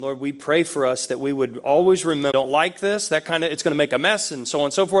Lord, we pray for us that we would always remember, don't like this, it's going to make a mess, and so on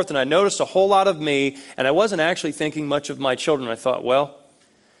and so forth. And I noticed a whole lot of me, and I wasn't actually thinking much of my children. I thought, well,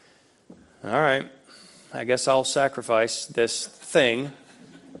 all right, I guess I'll sacrifice this thing.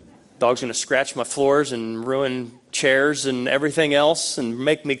 Dog's going to scratch my floors and ruin chairs and everything else and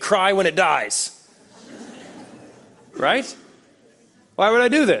make me cry when it dies. Right? Why would I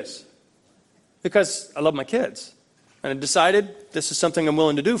do this? Because I love my kids. And I decided this is something I'm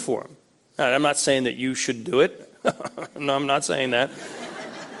willing to do for them. And I'm not saying that you should do it. No, I'm not saying that.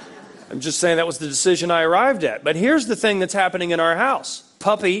 I'm just saying that was the decision I arrived at. But here's the thing that's happening in our house.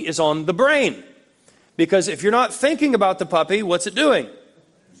 Puppy is on the brain. Because if you're not thinking about the puppy, what's it doing?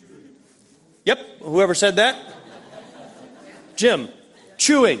 Yep, whoever said that? Jim,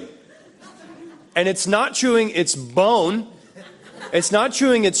 chewing. And it's not chewing its bone. It's not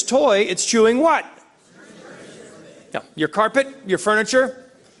chewing its toy. It's chewing what? No, your carpet, your furniture,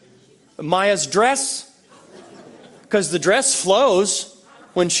 Maya's dress. Because the dress flows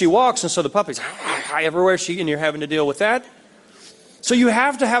when she walks, and so the puppy's everywhere and you're having to deal with that. So you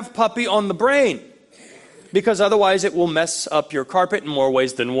have to have puppy on the brain, because otherwise it will mess up your carpet in more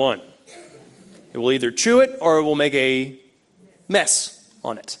ways than one. It will either chew it or it will make a mess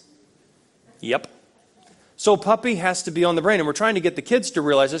on it. Yep. So puppy has to be on the brain, and we're trying to get the kids to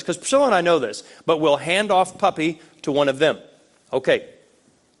realize this, because Priscilla and I know this, but we'll hand off puppy to one of them. Okay,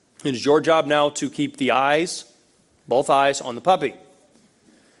 it is your job now to keep the eyes, both eyes, on the puppy.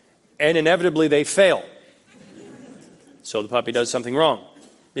 And inevitably they fail. So the puppy does something wrong,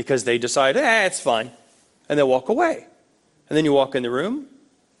 because they decide, it's fine, and they'll walk away. And then you walk in the room,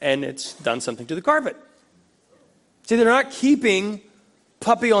 and it's done something to the carpet. See, they're not keeping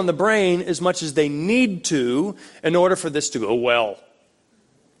puppy on the brain as much as they need to in order for this to go well.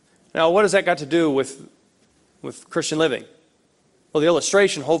 Now, what has that got to do with Christian living? Well, the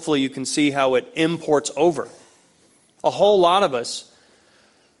illustration, hopefully you can see how it imports over. A whole lot of us,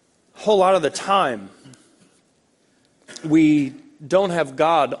 a whole lot of the time, we don't have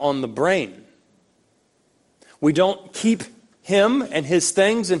God on the brain. We don't keep Him and His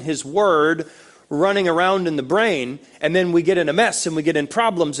things and His Word running around in the brain, and then we get in a mess, and we get in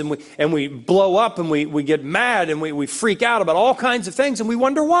problems, and we blow up, and we get mad, and we freak out about all kinds of things, and we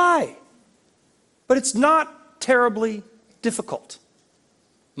wonder why. But it's not terribly difficult.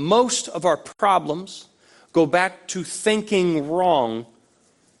 Most of our problems go back to thinking wrong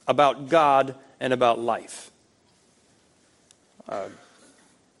about God and about life.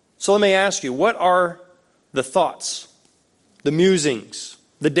 So let me ask you, what are the thoughts, the musings,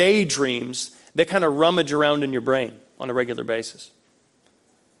 the daydreams that kind of rummage around in your brain on a regular basis?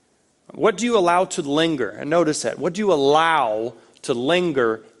 What do you allow to linger? And notice that. What do you allow to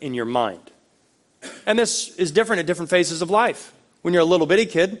linger in your mind? And this is different at different phases of life. When you're a little bitty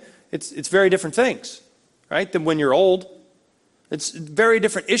kid, it's very different things, right, than when you're old. It's very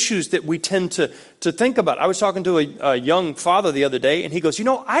different issues that we tend to think about. I was talking to a young father the other day, and he goes,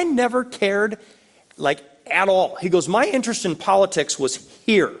 I never cared, at all. He goes, my interest in politics was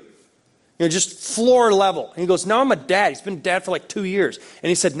here. Just floor level. And he goes, now I'm a dad. He's been a dad for 2 years. And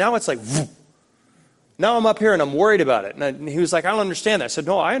he said, now it's now I'm up here and I'm worried about it. And he was like, I don't understand that. I said,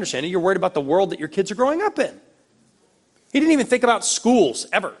 no, I understand it. You're worried about the world that your kids are growing up in. He didn't even think about schools,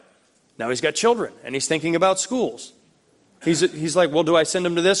 ever. Now he's got children, and he's thinking about schools. He's like, well, do I send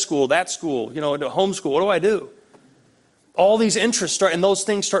them to this school, that school, to homeschool? What do I do? All these interests and those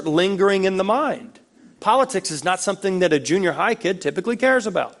things start lingering in the mind. Politics is not something that a junior high kid typically cares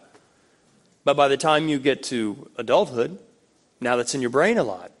about. But by the time you get to adulthood, now that's in your brain a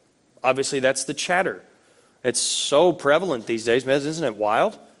lot. Obviously, that's the chatter. It's so prevalent these days, isn't it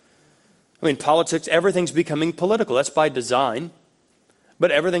wild? Politics, everything's becoming political. That's by design. But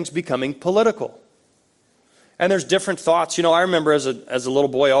everything's becoming political. And there's different thoughts. I remember as a little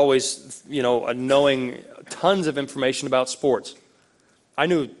boy always, knowing tons of information about sports. I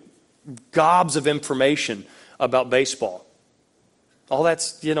knew gobs of information about baseball. All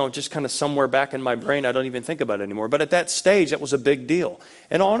that's, just kind of somewhere back in my brain. I don't even think about it anymore. But at that stage, that was a big deal.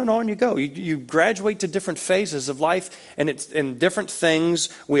 And on you go. You graduate to different phases of life, and it's in different things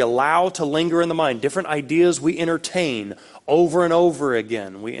we allow to linger in the mind. Different ideas we entertain over and over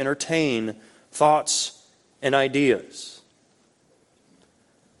again. We entertain thoughts and ideas.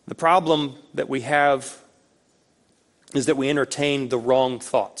 The problem that we have is that we entertain the wrong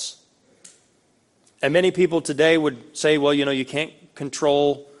thoughts. And many people today would say, well, you can't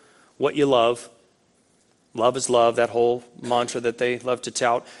control what you love. Love is love, that whole mantra that they love to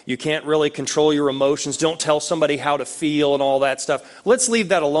tout. You can't really control your emotions. Don't tell somebody how to feel and all that stuff. Let's leave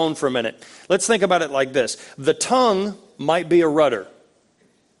that alone for a minute. Let's think about it like this. The tongue might be a rudder.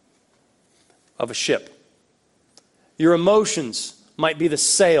 of a ship. Your emotions might be the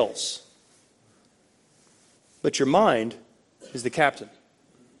sails, but your mind is the captain.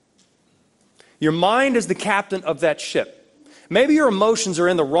 Your mind is the captain of that ship. Maybe your emotions are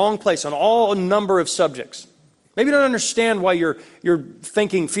in the wrong place on a number of subjects. Maybe you don't understand why you're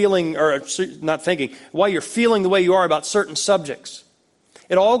thinking, feeling, or not thinking, why you're feeling the way you are about certain subjects.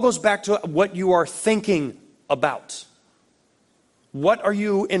 It all goes back to what you are thinking about. What are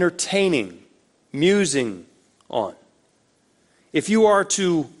you entertaining, musing on? If you are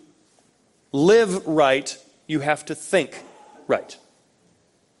to live right, you have to think right.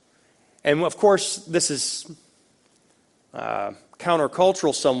 And of course, this is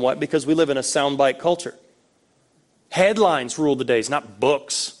countercultural somewhat because we live in a soundbite culture. Headlines rule the days, not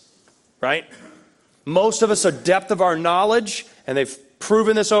books, right? Most of us, the depth of our knowledge, and they've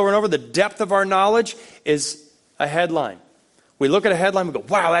proven this over and over, the depth of our knowledge is a headline. We look at a headline, we go,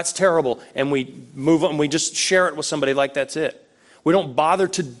 wow, that's terrible, and we move on, we just share it with somebody like that's it. We don't bother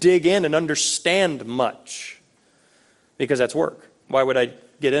to dig in and understand much because that's work. Why would I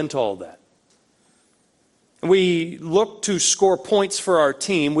get into all that? We look to score points for our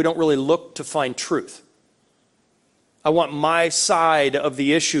team. We don't really look to find truth. I want my side of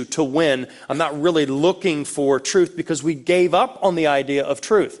the issue to win. I'm not really looking for truth because we gave up on the idea of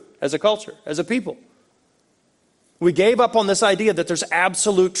truth as a culture, as a people. We gave up on this idea that there's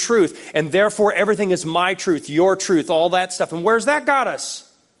absolute truth, and therefore everything is my truth, your truth, all that stuff. And where's that got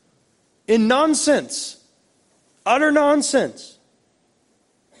us? In nonsense. Utter nonsense.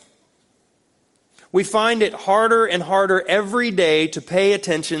 We find it harder and harder every day to pay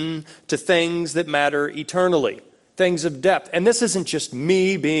attention to things that matter eternally. Things of depth. And this isn't just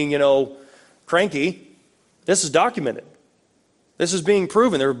me being, cranky. This is documented. This is being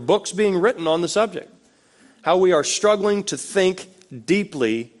proven. There are books being written on the subject. How we are struggling to think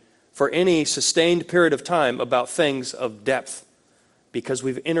deeply for any sustained period of time about things of depth because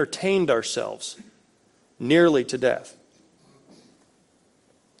we've entertained ourselves nearly to death.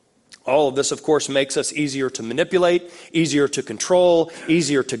 All of this, of course, makes us easier to manipulate, easier to control,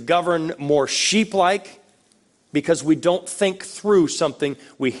 easier to govern, more sheep-like, because we don't think through something.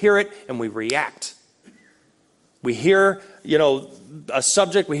 We hear it and we react. We hear, a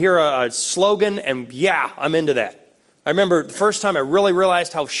subject, we hear a slogan, and yeah, I'm into that. I remember the first time I really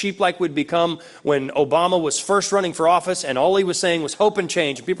realized how sheep-like we'd become when Obama was first running for office, and all he was saying was hope and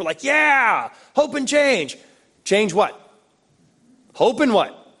change. And people were like, yeah, hope and change. Change what? Hope and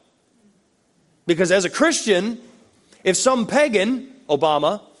what? Because as a Christian, if some pagan,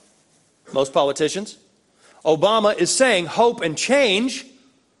 Obama, most politicians, Obama is saying hope and change,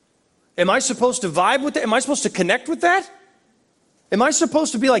 am I supposed to vibe with that? Am I supposed to connect with that? Am I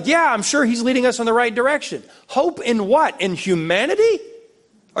supposed to be like, yeah, I'm sure he's leading us in the right direction? Hope in what? In humanity?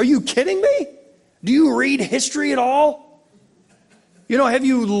 Are you kidding me? Do you read history at all? Have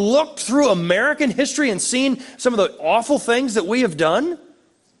you looked through American history and seen some of the awful things that we have done?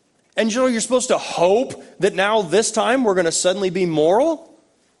 And you're supposed to hope that now this time we're going to suddenly be moral?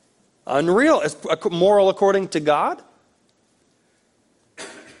 Unreal. Moral according to God?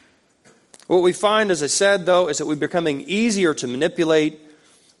 What we find, as I said, though, is that we're becoming easier to manipulate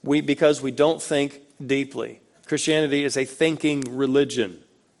because we don't think deeply. Christianity is a thinking religion.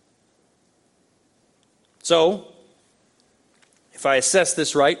 So, if I assess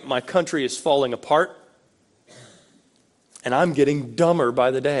this right, my country is falling apart, and I'm getting dumber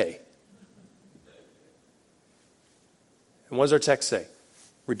by the day. And what does our text say?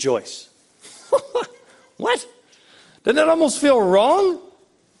 Rejoice. What? Doesn't that almost feel wrong?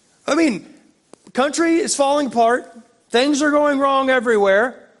 I mean, country is falling apart. Things are going wrong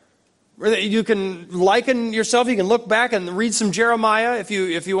everywhere. You can liken yourself. You can look back and read some Jeremiah if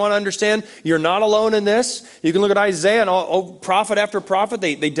you want to understand you're not alone in this. You can look at Isaiah and prophet after prophet.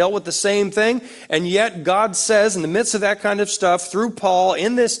 They dealt with the same thing. And yet God says in the midst of that kind of stuff, through Paul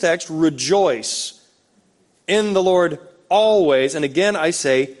in this text, rejoice in the Lord always. And again, I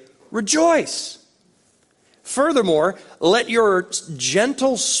say, rejoice. Furthermore, let your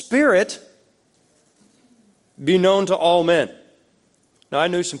gentle spirit be known to all men. Now, I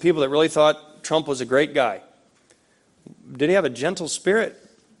knew some people that really thought Trump was a great guy. Did he have a gentle spirit?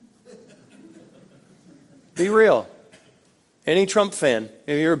 Be real. Any Trump fan,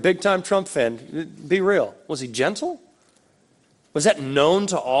 if you're a big-time Trump fan, be real. Was he gentle? Was that known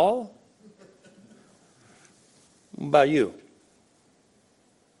to all? What about you?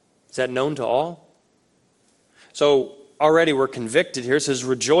 Is that known to all? So already we're convicted here. It says,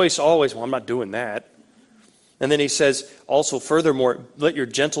 rejoice always. Well, I'm not doing that. And then he says, also furthermore, let your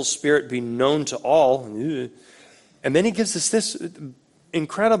gentle spirit be known to all. And then he gives us this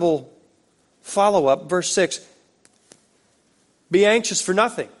incredible Follow up, verse 6. Be anxious for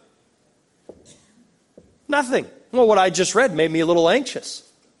nothing. Nothing. Well, what I just read made me a little anxious.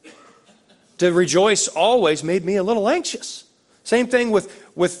 To rejoice always made me a little anxious. Same thing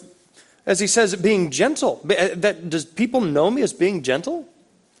with as he says, being gentle. Does people know me as being gentle?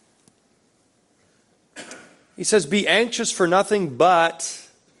 He says, be anxious for nothing, but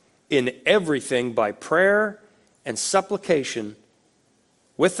in everything by prayer and supplication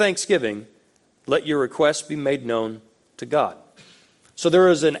with thanksgiving, let your requests be made known to God. So there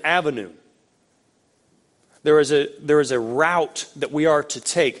is an avenue. There is a route that we are to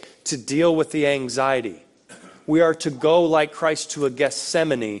take to deal with the anxiety. We are to go like Christ to a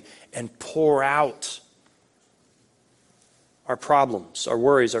Gethsemane and pour out our problems, our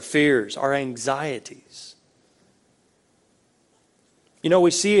worries, our fears, our anxieties. You know,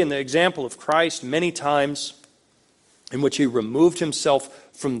 we see in the example of Christ many times in which he removed himself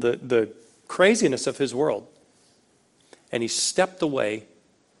from the craziness of his world. And he stepped away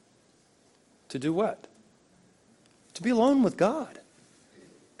to do what? To be alone with God.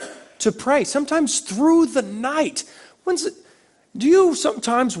 To pray, sometimes through the night. Do you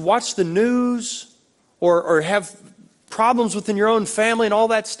sometimes watch the news or have problems within your own family and all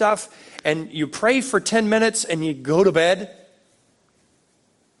that stuff, and you pray for 10 minutes and you go to bed?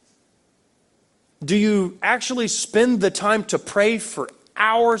 Do you actually spend the time to pray for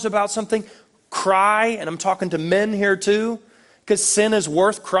hours about something? Cry, and I'm talking to men here too, because sin is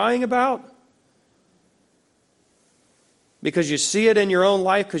worth crying about? Because you see it in your own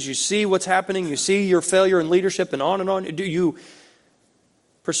life, because you see what's happening, you see your failure in leadership and on and on. Do you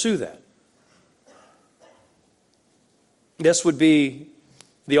pursue that? This would be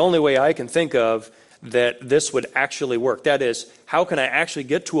the only way I can think of that this would actually work. That is, how can I actually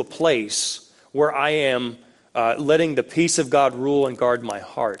get to a place where I am letting the peace of God rule and guard my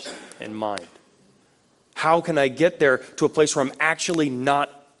heart and mind? How can I get there to a place where I'm actually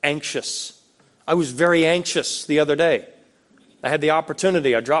not anxious? I was very anxious the other day. I had the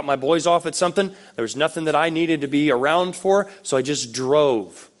opportunity. I dropped my boys off at something. There was nothing that I needed to be around for, so I just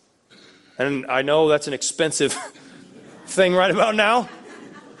drove. And I know that's an expensive thing right about now,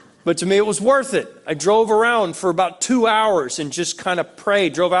 but to me it was worth it. I drove around for about 2 hours and just kind of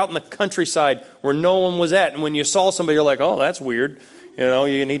prayed, drove out in the countryside where no one was at. And when you saw somebody, you're like, oh, that's weird. You know,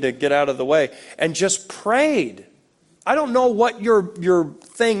 you need to get out of the way. And just prayed. I don't know what your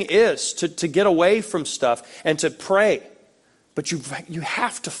thing is to get away from stuff and to pray. But you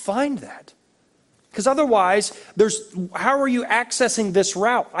have to find that. Because otherwise, how are you accessing this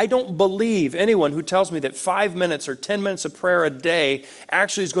route? I don't believe anyone who tells me that 5 minutes or 10 minutes of prayer a day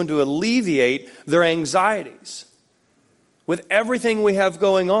actually is going to alleviate their anxieties. With everything we have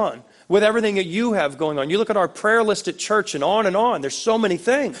going on, with everything that you have going on. You look at our prayer list at church and on and on. There's so many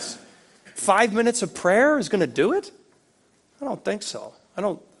things. 5 minutes of prayer is going to do it? I don't think so. I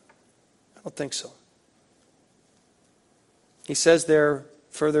don't think so. He says there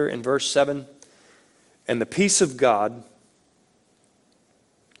further in verse 7, and the peace of God,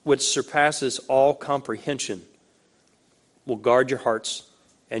 which surpasses all comprehension, will guard your hearts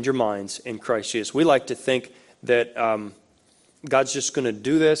and your minds in Christ Jesus. We like to think that God's just going to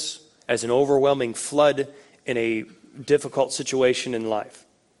do this as an overwhelming flood in a difficult situation in life.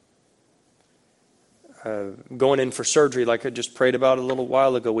 Going in for surgery, like I just prayed about a little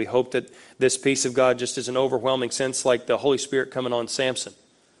while ago, we hope that this peace of God just is an overwhelming sense, like the Holy Spirit coming on Samson.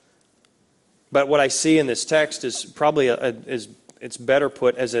 But what I see in this text is probably, it's better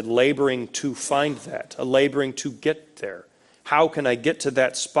put as a laboring to find that, a laboring to get there. How can I get to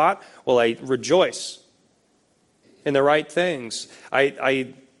that spot? Well, I rejoice in the right things.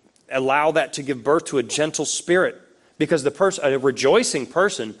 I allow that to give birth to a gentle spirit, because a rejoicing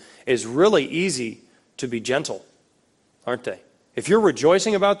person is really easy to be gentle, aren't they? If you're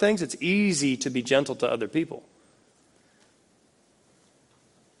rejoicing about things, it's easy to be gentle to other people.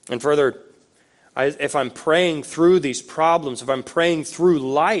 And further, if I'm praying through these problems, if I'm praying through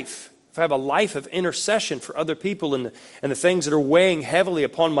life, if I have a life of intercession for other people and the things that are weighing heavily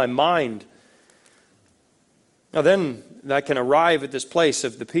upon my mind, now then I can arrive at this place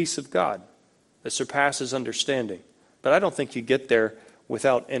of the peace of God that surpasses understanding. But I don't think you get there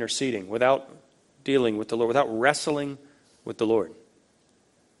without interceding, without dealing with the Lord, without wrestling with the Lord.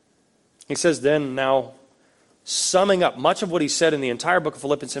 He says then, now, summing up much of what he said in the entire book of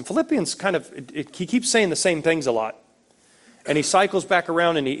Philippians, and Philippians he keeps saying the same things a lot. And he cycles back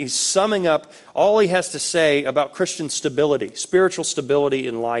around and he's summing up all he has to say about Christian stability, spiritual stability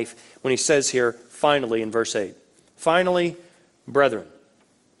in life, when he says here, finally, in verse 8, finally, brethren,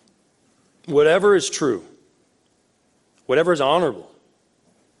 whatever is true, whatever is honorable,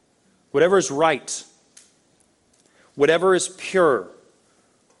 whatever is right, whatever is pure,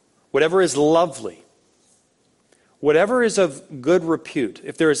 whatever is lovely, whatever is of good repute,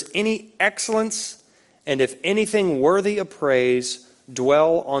 if there is any excellence and if anything worthy of praise,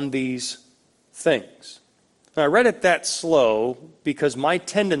 dwell on these things. Now, I read it that slow because my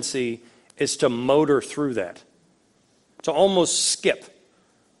tendency is to motor through that, to almost skip.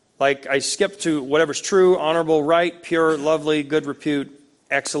 Like I skip to whatever's true, honorable, right, pure, lovely, good repute,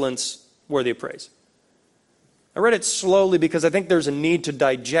 excellence, worthy of praise. I read it slowly because I think there's a need to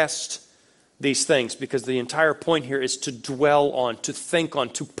digest these things, because the entire point here is to dwell on, to think on,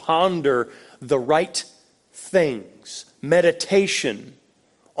 to ponder the right things, meditation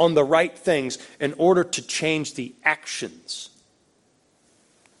on the right things in order to change the actions.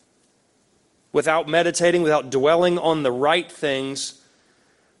 Without meditating, without dwelling on the right things,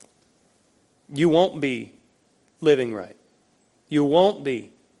 you won't be living right. You won't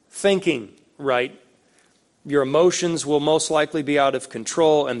be thinking right. Your emotions will most likely be out of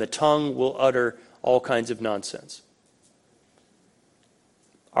control, and the tongue will utter all kinds of nonsense.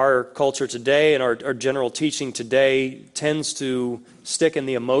 Our culture today and our general teaching today tends to stick in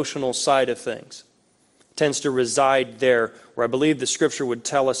the emotional side of things, tends to reside there, where I believe the Scripture would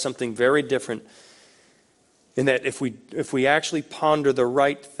tell us something very different, in that if we actually ponder the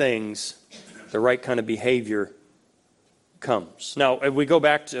right things, the right kind of behavior comes. Now, if we go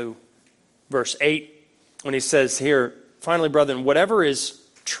back to verse 8, when he says here, finally, brethren, whatever is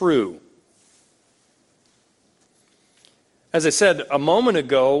true. As I said a moment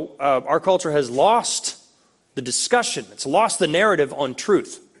ago, our culture has lost the discussion. It's lost the narrative on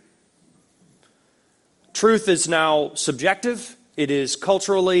truth. Truth is now subjective. It is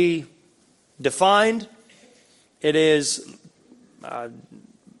culturally defined. It is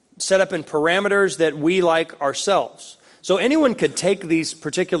set up in parameters that we like ourselves. So anyone could take these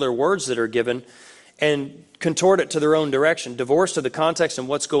particular words that are given and contort it to their own direction, divorced to the context and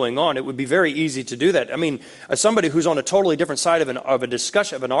what's going on. It would be very easy to do that. I mean, as somebody who's on a totally different side of a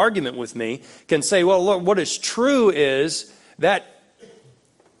discussion, of an argument with me, can say, well, look, what is true is that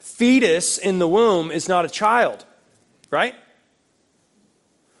fetus in the womb is not a child, right?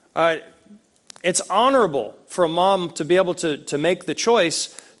 It's honorable for a mom to be able to make the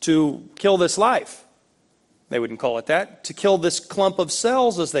choice to kill this life. They wouldn't call it that. To kill this clump of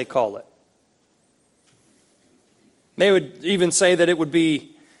cells, as they call it. They would even say that it would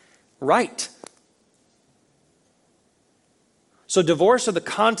be right. So divorce of the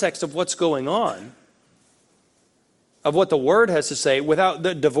context of what's going on, of what the Word has to say,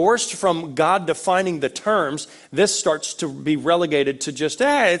 divorced from God defining the terms, this starts to be relegated to just,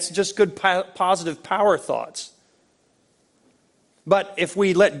 it's just good positive power thoughts. But if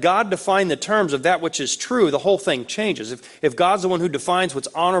we let God define the terms of that which is true, the whole thing changes. If God's the one who defines what's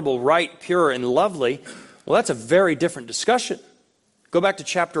honorable, right, pure, and lovely, well, that's a very different discussion. Go back to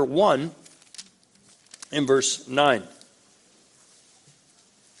chapter 1 and verse 9.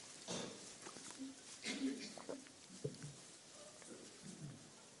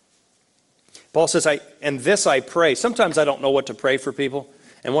 Paul says, and this I pray. Sometimes I don't know what to pray for people.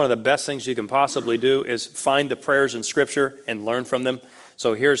 And one of the best things you can possibly do is find the prayers in Scripture and learn from them.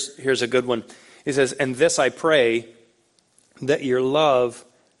 So here's a good one. He says, and this I pray, that your love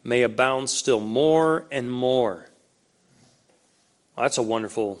may abound still more and more. Well, that's a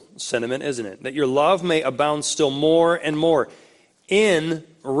wonderful sentiment, isn't it? That your love may abound still more and more in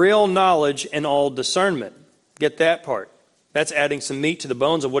real knowledge and all discernment. Get that part. That's adding some meat to the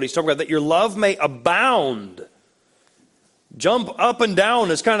bones of what he's talking about. That your love may abound. Jump up and down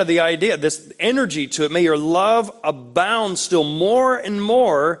is kind of the idea. This energy to it. May your love abound still more and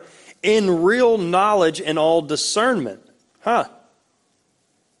more in real knowledge and all discernment.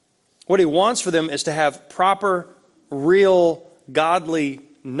 What he wants for them is to have proper, real, godly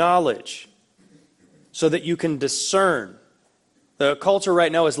knowledge so that you can discern. The culture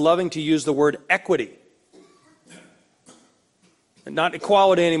right now is loving to use the word equity. Not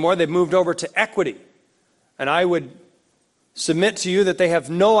equality anymore. They've moved over to equity. And I would submit to you that they have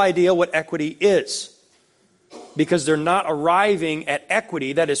no idea what equity is, because they're not arriving at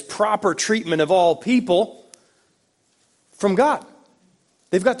equity, that is proper treatment of all people, from God.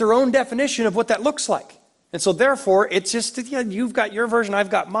 They've got their own definition of what that looks like. And so therefore, it's just, you've got your version, I've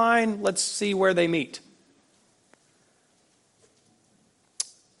got mine, let's see where they meet.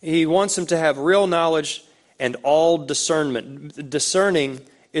 He wants them to have real knowledge and all discernment. Discerning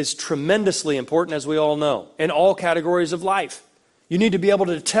is tremendously important, as we all know, in all categories of life. You need to be able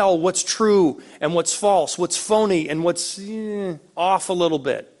to tell what's true and what's false, what's phony and what's off a little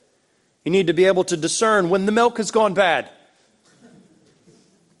bit. You need to be able to discern when the milk has gone bad.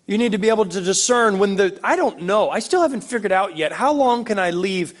 You need to be able to discern when I don't know. I still haven't figured out yet. How long can I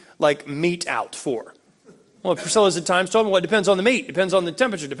leave, like, meat out for? Well, Priscilla's at times told me, well, it depends on the meat, depends on the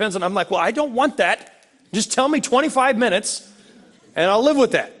temperature, depends on... I'm like, well, I don't want that. Just tell me 25 minutes, and I'll live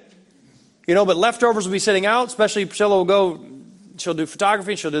with that. But leftovers will be sitting out, especially Priscilla will go... She'll do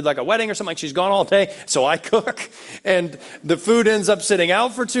photography. She'll do like a wedding or something. Like she's gone all day. So I cook. And the food ends up sitting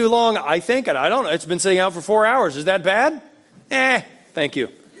out for too long, I think. And I don't know. It's been sitting out for 4 hours. Is that bad? Thank you.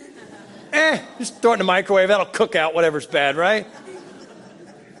 Just throw it in the microwave. That'll cook out whatever's bad, right?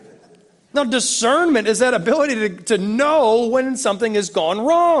 Now, discernment is that ability to know when something has gone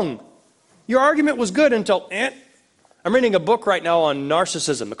wrong. Your argument was good until, I'm reading a book right now on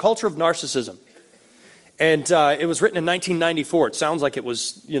narcissism, the culture of narcissism. And it was written in 1994. It sounds like it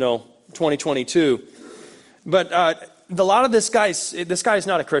was, 2022. But a lot of this guy's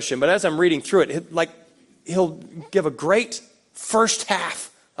not a Christian, but as I'm reading through it, he'll give a great first half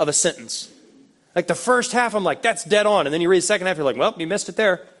of a sentence. Like the first half, I'm like, that's dead on. And then you read the second half, you're like, well, you missed it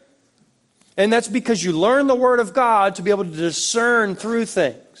there. And that's because you learn the Word of God to be able to discern through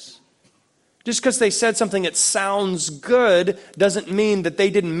things. Just because they said something that sounds good doesn't mean that they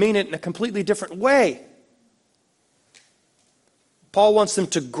didn't mean it in a completely different way. Paul wants them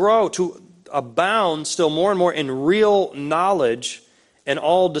to grow, to abound still more and more in real knowledge and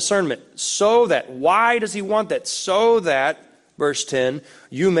all discernment. So that, why does he want that? So that, verse 10,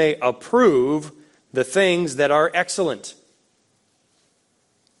 you may approve the things that are excellent.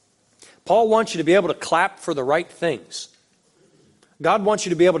 Paul wants you to be able to clap for the right things. God wants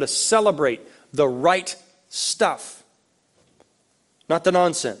you to be able to celebrate the right stuff. Not the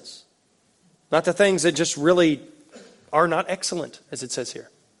nonsense. Not the things that just really are not excellent, as it says here.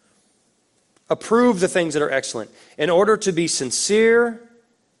 Approve the things that are excellent in order to be sincere,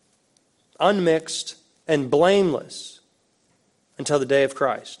 unmixed, and blameless until the day of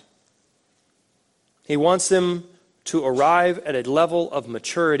Christ. He wants them to arrive at a level of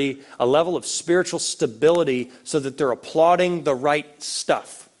maturity, a level of spiritual stability, so that they're applauding the right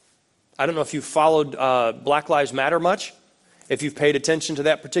stuff. I don't know if you've followed Black Lives Matter much, if you've paid attention to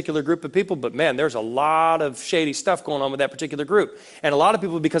that particular group of people, but man, there's a lot of shady stuff going on with that particular group. And a lot of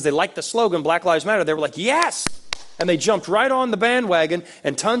people, because they liked the slogan, Black Lives Matter, they were like, yes! And they jumped right on the bandwagon,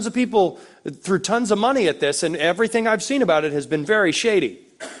 and tons of people threw tons of money at this, and everything I've seen about it has been very shady.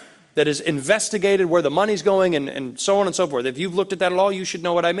 That has investigated where the money's going and so on and so forth. If you've looked at that at all, you should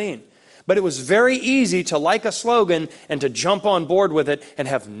know what I mean. But it was very easy to like a slogan and to jump on board with it and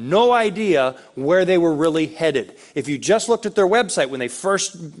have no idea where they were really headed. If you just looked at their website when they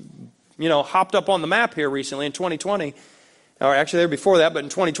first, hopped up on the map here recently in 2020, or actually they were before that, but in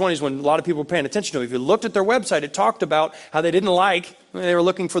 2020 is when a lot of people were paying attention to it. If you looked at their website, it talked about how they they were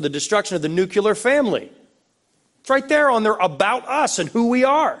looking for the destruction of the nuclear family. It's right there on their About Us and who we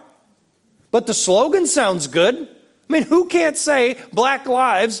are. But the slogan sounds good. I mean, who can't say Black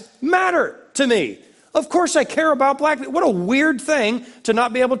Lives Matter to me? Of course I care about black people. What a weird thing to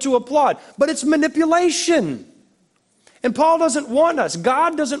not be able to applaud. But it's manipulation. And Paul doesn't want us,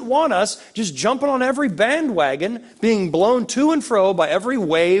 God doesn't want us just jumping on every bandwagon, being blown to and fro by every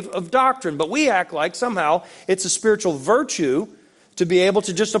wave of doctrine. But we act like somehow it's a spiritual virtue to be able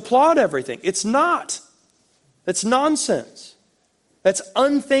to just applaud everything. It's not. It's nonsense. That's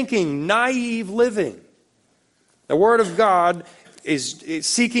unthinking, naive living. The Word of God is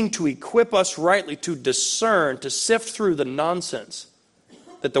seeking to equip us rightly to discern, to sift through the nonsense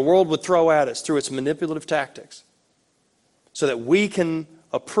that the world would throw at us through its manipulative tactics, so that we can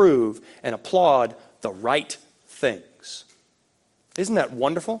approve and applaud the right things. Isn't that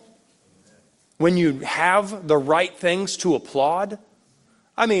wonderful? When you have the right things to applaud.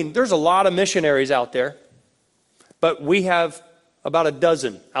 I mean, there's a lot of missionaries out there, but we have about a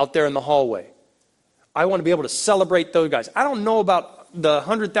dozen out there in the hallway. I want to be able to celebrate those guys. I don't know about the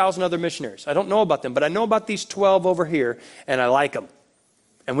 100,000 other missionaries. I don't know about them, but I know about these 12 over here, and I like them.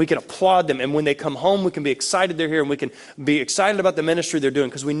 And we can applaud them, and when they come home, we can be excited they're here, and we can be excited about the ministry they're doing,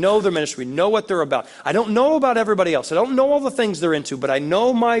 because we know their ministry, we know what they're about. I don't know about everybody else. I don't know all the things they're into, but I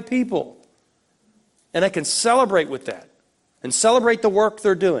know my people. And I can celebrate with that, and celebrate the work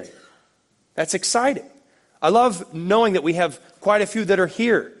they're doing. That's exciting. I love knowing that we have quite a few that are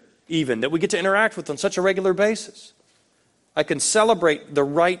here, even, that we get to interact with on such a regular basis. I can celebrate the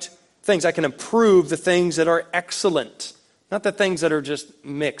right things. I can improve the things that are excellent, not the things that are just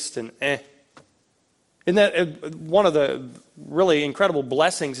mixed and Isn't that one of the really incredible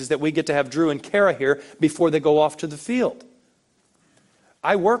blessings is that we get to have Drew and Kara here before they go off to the field.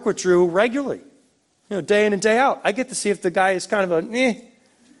 I work with Drew regularly, day in and day out. I get to see if the guy is kind of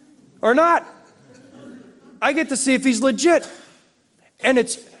or not. I get to see if he's legit. And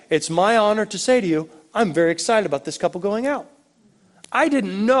it's my honor to say to you, I'm very excited about this couple going out. I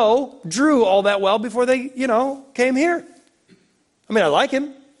didn't know Drew all that well before they, came here. I mean, I like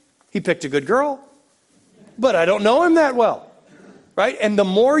him. He picked a good girl. But I don't know him that well. Right? And the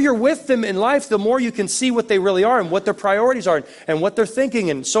more you're with them in life, the more you can see what they really are and what their priorities are and what they're thinking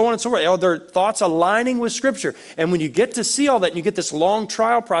and so on and so forth. Are their thoughts aligning with Scripture? And when you get to see all that and you get this long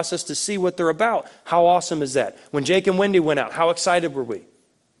trial process to see what they're about, how awesome is that? When Jake and Wendy went out, how excited were we?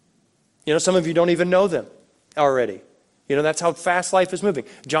 Some of you don't even know them already. That's how fast life is moving.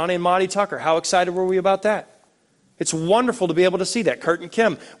 Johnny and Maudie Tucker, how excited were we about that? It's wonderful to be able to see that. Kurt and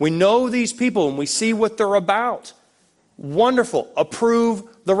Kim, we know these people and we see what they're about. Wonderful. Approve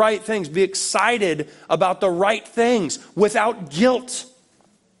the right things. Be excited about the right things without guilt.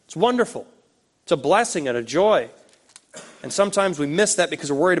 It's wonderful. It's a blessing and a joy. And sometimes we miss that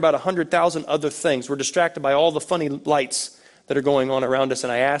because we're worried about 100,000 other things. We're distracted by all the funny lights that are going on around us.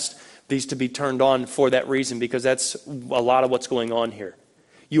 And I asked these to be turned on for that reason, because that's a lot of what's going on here.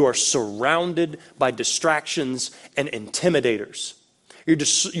 You are surrounded by distractions and intimidators.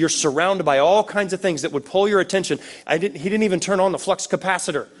 You're surrounded by all kinds of things that would pull your attention. He didn't even turn on the flux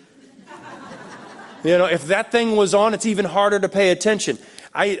capacitor. If that thing was on, it's even harder to pay attention.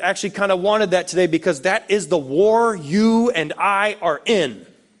 I actually kind of wanted that today because that is the war you and I are in.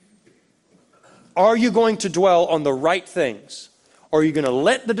 Are you going to dwell on the right things? Or are you going to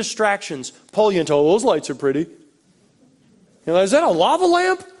let the distractions pull you into, oh, those lights are pretty? Is that a lava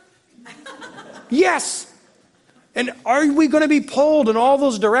lamp? Yes. And are we going to be pulled in all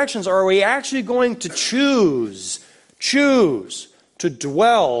those directions? Or are we actually going to choose to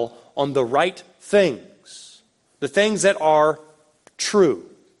dwell on the right things? The things that are true,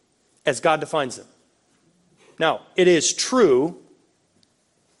 as God defines them. Now, it is true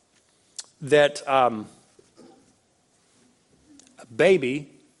that a baby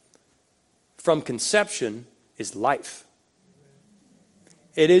from conception is life.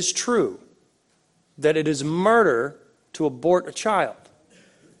 It is true that it is murder to abort a child.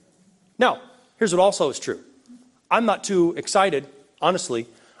 Now, here's what also is true. I'm not too excited, honestly,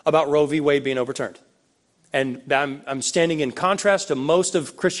 about Roe v. Wade being overturned. And I'm standing in contrast to most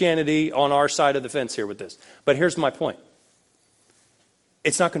of Christianity on our side of the fence here with this. But here's my point.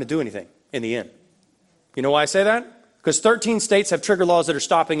 It's not going to do anything in the end. You know why I say that? Because 13 states have trigger laws that are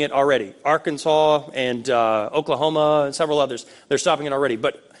stopping it already. Arkansas and Oklahoma and several others, they're stopping it already.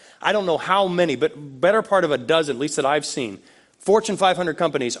 But I don't know how many, but better part of a dozen, at least that I've seen, Fortune 500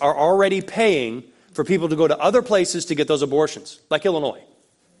 companies are already paying for people to go to other places to get those abortions, like Illinois.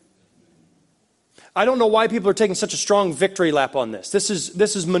 I don't know why people are taking such a strong victory lap on this. This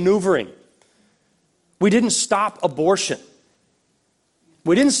is maneuvering. We didn't stop abortion.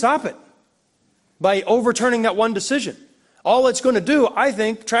 We didn't stop it by overturning that one decision. All it's going to do, I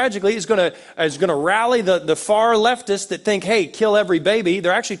think, tragically, is going to rally the far leftists that think, hey, kill every baby.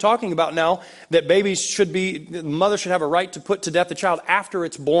 They're actually talking about now that the mother should have a right to put to death the child after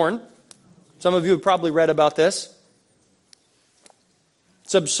it's born. Some of you have probably read about this.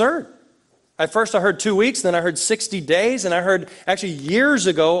 It's absurd. At first I heard 2 weeks, then I heard 60 days, and I heard actually years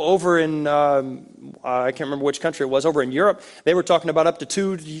ago over in, I can't remember which country it was, over in Europe, they were talking about up to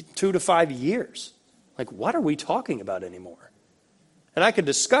 2 to 5 years. Like, what are we talking about anymore? And I could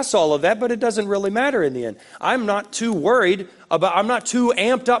discuss all of that, but it doesn't really matter in the end. I'm not too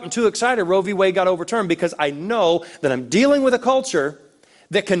amped up and too excited Roe v. Wade got overturned, because I know that I'm dealing with a culture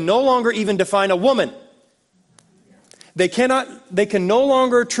that can no longer even define a woman. They can no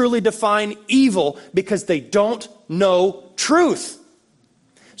longer truly define evil because they don't know truth.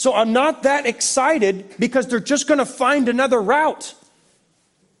 So I'm not that excited because they're just going to find another route.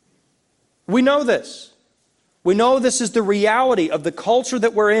 We know this. We know this is the reality of the culture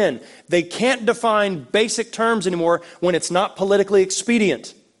that we're in. They can't define basic terms anymore when it's not politically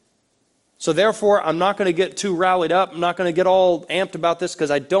expedient. So therefore, I'm not going to get too rallied up. I'm not going to get all amped about this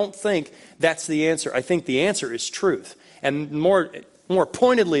because I don't think that's the answer. I think the answer is truth. And more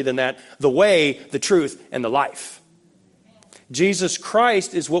pointedly than that, the way, the truth, and the life. Jesus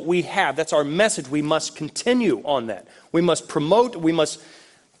Christ is what we have. That's our message. We must continue on that. We must promote, we must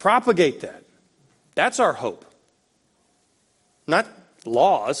propagate that. That's our hope. Not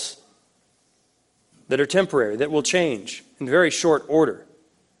laws that are temporary, that will change in very short order.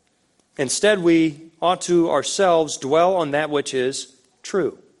 Instead, we ought to ourselves dwell on that which is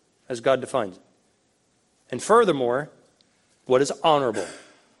true, as God defines it. And furthermore, what is honorable.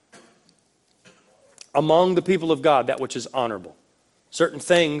 Among the people of God, that which is honorable. Certain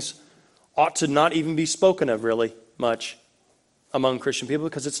things ought to not even be spoken of really much among Christian people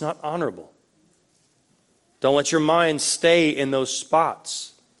because it's not honorable. Don't let your mind stay in those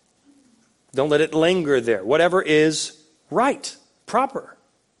spots. Don't let it linger there. Whatever is right, proper.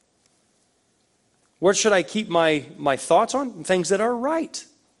 Where should I keep my thoughts on? Things that are right.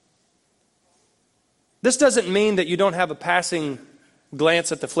 This doesn't mean that you don't have a passing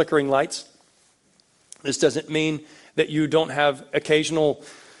glance at the flickering lights. This doesn't mean that you don't have occasional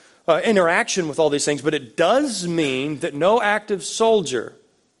interaction with all these things, but it does mean that no active soldier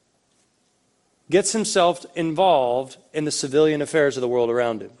gets himself involved in the civilian affairs of the world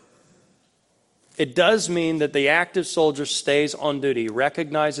around him. It does mean that the active soldier stays on duty,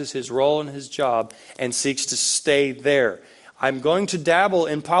 recognizes his role and his job, and seeks to stay there. I'm going to dabble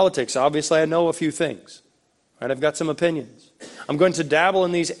in politics. Obviously, I know a few things. Right? I've got some opinions. I'm going to dabble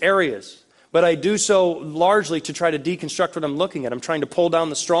in these areas, but I do so largely to try to deconstruct what I'm looking at. I'm trying to pull down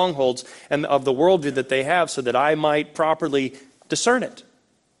the strongholds and of the worldview that they have so that I might properly discern it.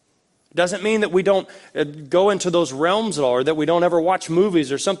 It doesn't mean that we don't go into those realms at all, or that we don't ever watch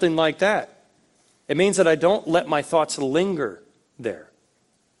movies or something like that. It means that I don't let my thoughts linger there,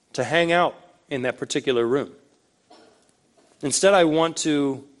 to hang out in that particular room. Instead, I want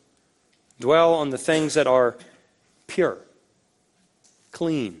to dwell on the things that are pure,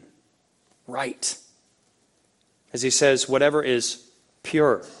 clean, right. As he says, whatever is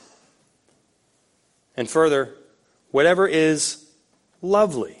pure. And further, whatever is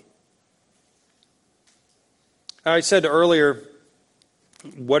lovely. I said earlier,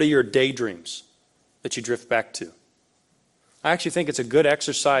 what are your daydreams that you drift back to? I actually think it's a good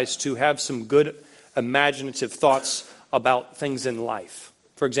exercise to have some good imaginative thoughts about things in life.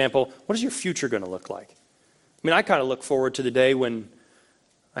 For example, what is your future going to look like? I mean, I kind of look forward to the day when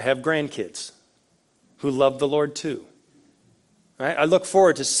I have grandkids who love the Lord too. Right? I look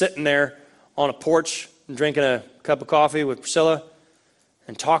forward to sitting there on a porch and drinking a cup of coffee with Priscilla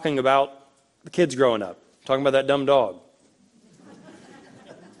and talking about the kids growing up, talking about that dumb dog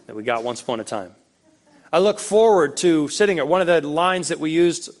that we got once upon a time. I look forward to sitting at one of the lines that we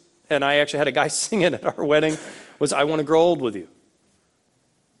used, and I actually had a guy sing it at our wedding, was I want to grow old with you.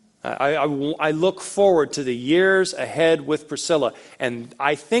 I look forward to the years ahead with Priscilla, and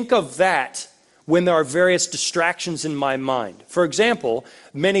I think of that when there are various distractions in my mind. For example,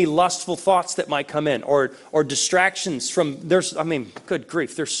 many lustful thoughts that might come in, or distractions from, good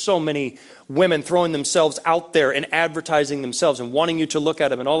grief, there's so many women throwing themselves out there and advertising themselves and wanting you to look at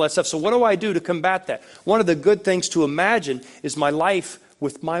them and all that stuff. So what do I do to combat that? One of the good things to imagine is my life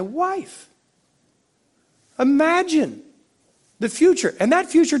with my wife. Imagine the future. And that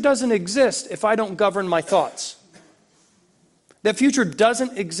future doesn't exist if I don't govern my thoughts. That future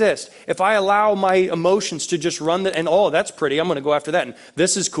doesn't exist if I allow my emotions to just run and that's pretty, I'm going to go after that, and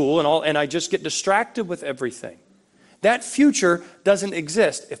this is cool, and I just get distracted with everything. That future doesn't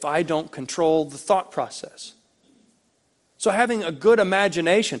exist if I don't control the thought process. So having a good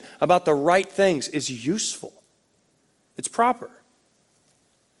imagination about the right things is useful. It's proper.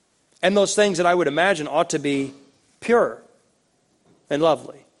 And those things that I would imagine ought to be pure and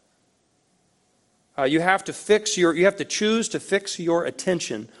lovely. You have to choose to fix your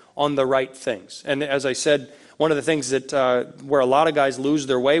attention on the right things. And as I said, one of the things that where a lot of guys lose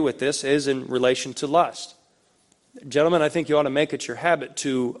their way with this is in relation to lust. Gentlemen, I think you ought to make it your habit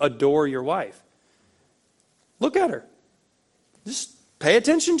to adore your wife. Look at her. Just pay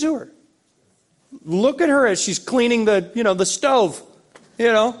attention to her. Look at her as she's cleaning the stove,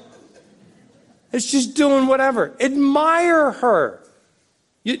 As she's doing whatever. Admire her.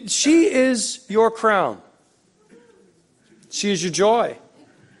 She is your crown. She is your joy.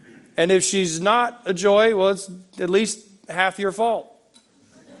 And if she's not a joy, well, it's at least half your fault.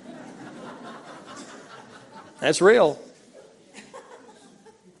 That's real.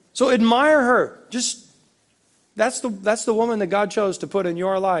 So admire her. That's the woman that God chose to put in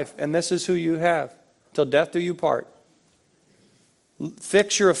your life, and this is who you have till death do you part.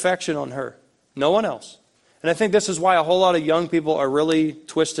 Fix your affection on her, no one else. And I think this is why a whole lot of young people are really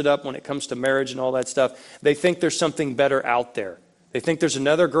twisted up when it comes to marriage and all that stuff. They think there's something better out there. They think there's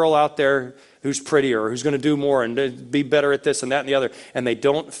another girl out there who's prettier, or who's going to do more and be better at this and that and the other. And they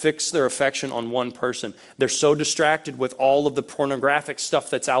don't fix their affection on one person. They're so distracted with all of the pornographic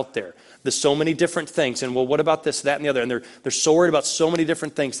stuff that's out there. There's so many different things. And well, what about this, that, and the other? And they're so worried about so many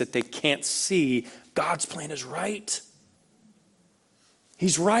different things that they can't see God's plan is right.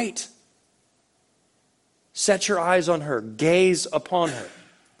 He's right. Set your eyes on her. Gaze upon her.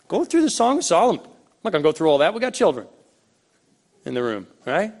 Go through the Song of Solomon. I'm not going to go through all that. We got children in the room,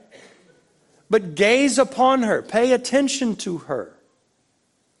 right? But gaze upon her. Pay attention to her.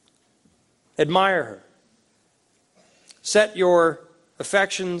 Admire her. Set your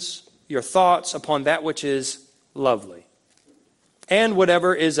affections, your thoughts upon that which is lovely. and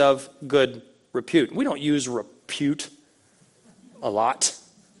whatever is of good repute. We don't use repute a lot.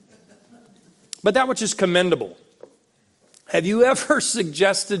 But that which is commendable. Have you ever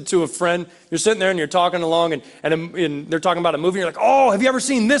suggested to a friend, you're sitting there and you're talking along and they're talking about a movie, and you're like, oh, have you ever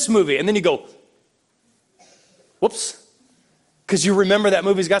seen this movie? And then you go, whoops. Because you remember that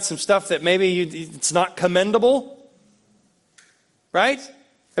movie's got some stuff that maybe it's not commendable. Right?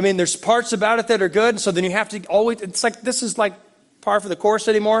 I mean, there's parts about it that are good, so then you have to always, it's like, this is like par for the course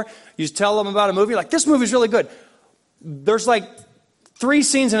anymore. You tell them about a movie, like, this movie's really good. There's like 3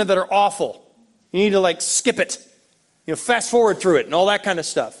 scenes in it that are awful. You need to like skip it. Fast forward through it and all that kind of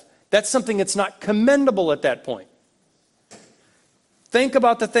stuff. That's something that's not commendable at that point. Think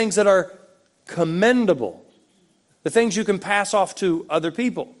about the things that are commendable. The things you can pass off to other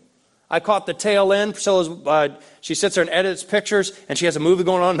people. I caught the tail end. Priscilla's, she sits there and edits pictures, and she has a movie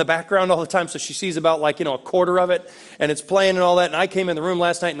going on in the background all the time, so she sees about a quarter of it, and it's playing and all that. And I came in the room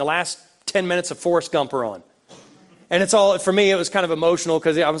last night, and the last 10 minutes of Forrest Gump are on. And it's all, for me, it was kind of emotional,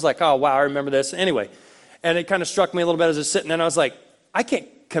 because I was like, oh, wow, I remember this. Anyway, and it kind of struck me a little bit as I was sitting there, and I was like, I can't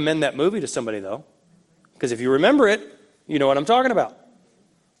commend that movie to somebody, though. Because if you remember it, you know what I'm talking about.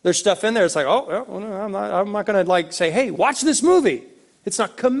 There's stuff in there, it's like, oh, well, no, I'm not going to say, hey, watch this movie. It's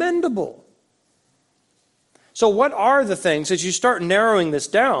not commendable. So what are the things, as you start narrowing this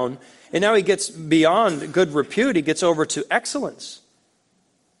down, and now he gets beyond good repute, he gets over to excellence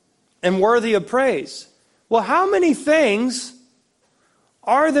and worthy of praise. Well, how many things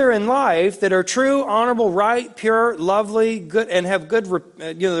are there in life that are true, honorable, right, pure, lovely, good, and have good,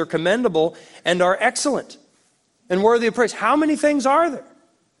 they're commendable and are excellent and worthy of praise? How many things are there?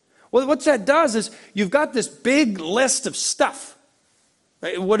 Well, what that does is you've got this big list of stuff.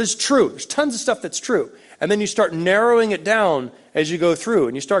 Right? What is true? There's tons of stuff that's true. And then you start narrowing it down as you go through.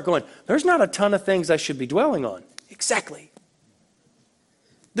 And you start going, there's not a ton of things I should be dwelling on. Exactly.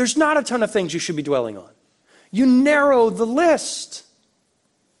 There's not a ton of things you should be dwelling on. You narrow the list.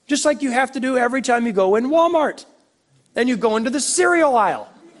 Just like you have to do every time you go in Walmart. And you go into the cereal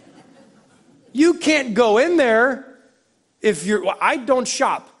aisle. You can't go in there if you're... I don't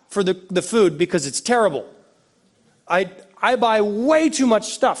shop for the food because it's terrible. I buy way too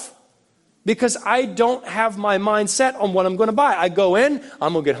much stuff because I don't have my mind set on what I'm going to buy. I go in,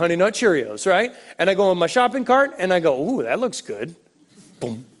 I'm going to get Honey Nut Cheerios, right? And I go in my shopping cart and I go, ooh, that looks good.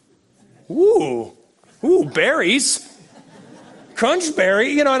 Boom. Ooh, berries. Crunch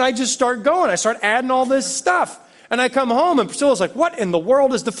berry, and I just start going. I start adding all this stuff. And I come home and Priscilla's like, what in the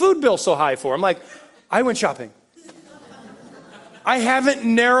world is the food bill so high for? I'm like, I went shopping. I haven't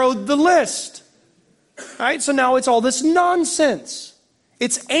narrowed the list. All right, so now it's all this nonsense.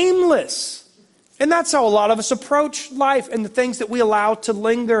 It's aimless. And that's how a lot of us approach life and the things that we allow to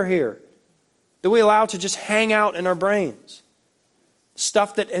linger here, that we allow to just hang out in our brains.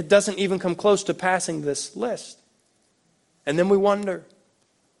 Stuff that it doesn't even come close to passing this list. And then we wonder.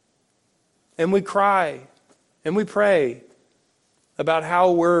 And we cry. And we pray about how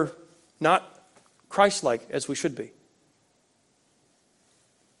we're not Christ-like as we should be.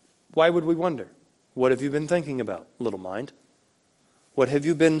 Why would we wonder? What have you been thinking about, little mind? What have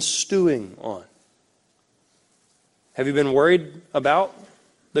you been stewing on? Have you been worried about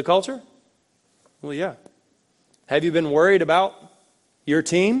the culture? Well, yeah. Have you been worried about your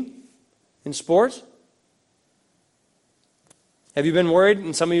team in sports? Have you been worried,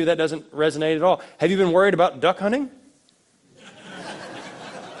 and some of you that doesn't resonate at all, have you been worried about duck hunting?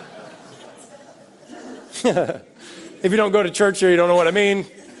 If you don't go to church here, you don't know what I mean.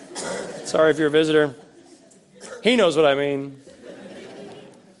 Sorry if you're a visitor. He knows what I mean.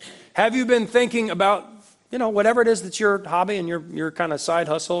 Have you been thinking about, whatever it is that's your hobby and your kind of side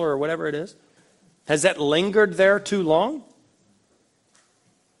hustle or whatever it is? Has that lingered there too long?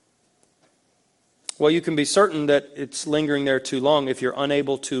 Well, you can be certain that it's lingering there too long if you're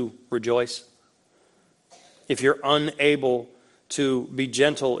unable to rejoice. If you're unable to be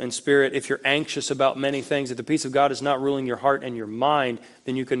gentle in spirit, if you're anxious about many things, if the peace of God is not ruling your heart and your mind,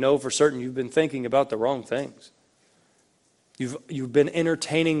 then you can know for certain you've been thinking about the wrong things. You've been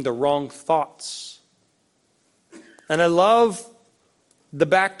entertaining the wrong thoughts. And I love the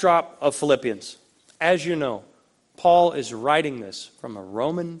backdrop of Philippians. As you know, Paul is writing this from a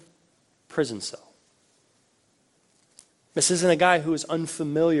Roman prison cell. This isn't a guy who is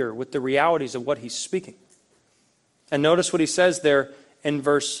unfamiliar with the realities of what he's speaking. And notice what he says there in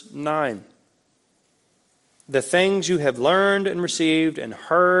verse 9. The things you have learned and received and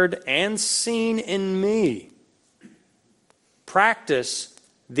heard and seen in me, practice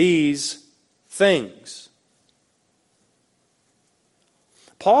these things.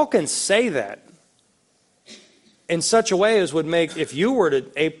 Paul can say that in such a way as would make, if you were to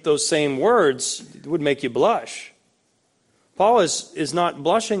ape those same words, it would make you blush. Paul is not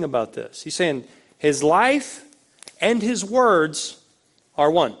blushing about this. He's saying his life and his words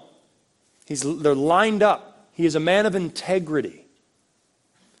are one. They're lined up. He is a man of integrity.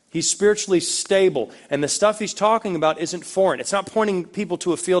 He's spiritually stable. And the stuff he's talking about isn't foreign. It's not pointing people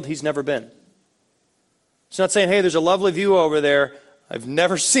to a field he's never been. It's not saying, hey, there's a lovely view over there. I've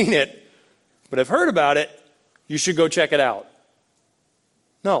never seen it, but I've heard about it. You should go check it out.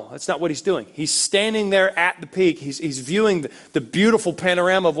 No, that's not what he's doing. He's standing there at the peak. He's viewing the beautiful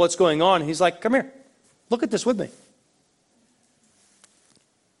panorama of what's going on. He's like, come here. Look at this with me.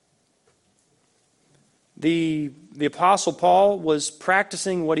 The Apostle Paul was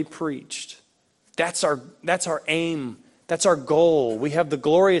practicing what he preached. That's our aim. That's our goal. We have the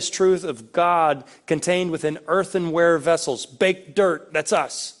glorious truth of God contained within earthenware vessels. Baked dirt, that's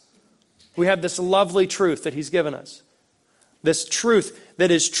us. We have this lovely truth that he's given us. This truth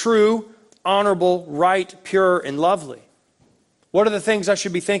that is true, honorable, right, pure, and lovely. What are the things I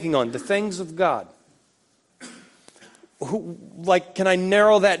should be thinking on? The things of God. Can I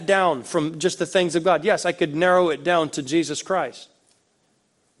narrow that down from just the things of God? Yes, I could narrow it down to Jesus Christ.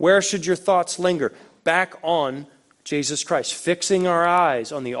 Where should your thoughts linger? Back on Jesus Christ, fixing our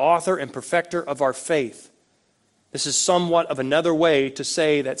eyes on the author and perfecter of our faith. This is somewhat of another way to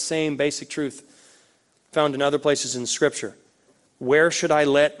say that same basic truth found in other places in Scripture. Where should I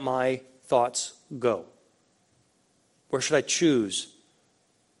let my thoughts go? Where should I choose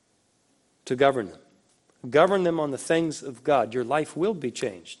to govern them? Govern them on the things of God. Your life will be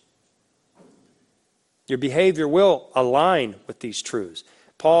changed. Your behavior will align with these truths.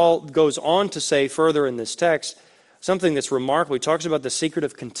 Paul goes on to say further in this text something that's remarkable. He talks about the secret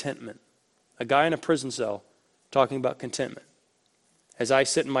of contentment. A guy in a prison cell talking about contentment. As I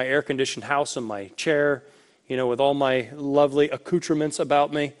sit in my air-conditioned house in my chair, with all my lovely accoutrements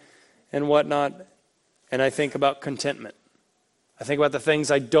about me and whatnot, and I think about contentment. I think about the things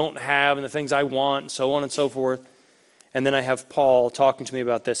I don't have and the things I want, and so on and so forth. And then I have Paul talking to me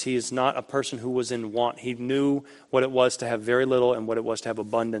about this. He is not a person who was in want. He knew what it was to have very little and what it was to have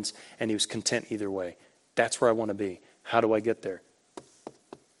abundance, and he was content either way. That's where I want to be. How do I get there?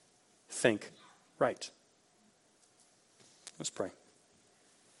 Think right. Let's pray.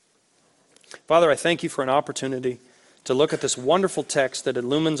 Father, I thank you for an opportunity to look at this wonderful text that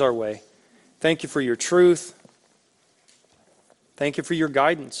illumines our way. Thank you for your truth. Thank you for your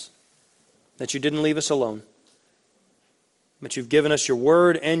guidance, that you didn't leave us alone, but you've given us your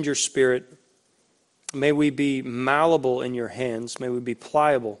word and your spirit. May we be malleable in your hands. May we be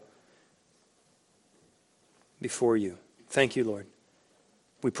pliable before you. Thank you, Lord.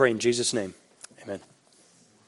 We pray in Jesus' name. Amen.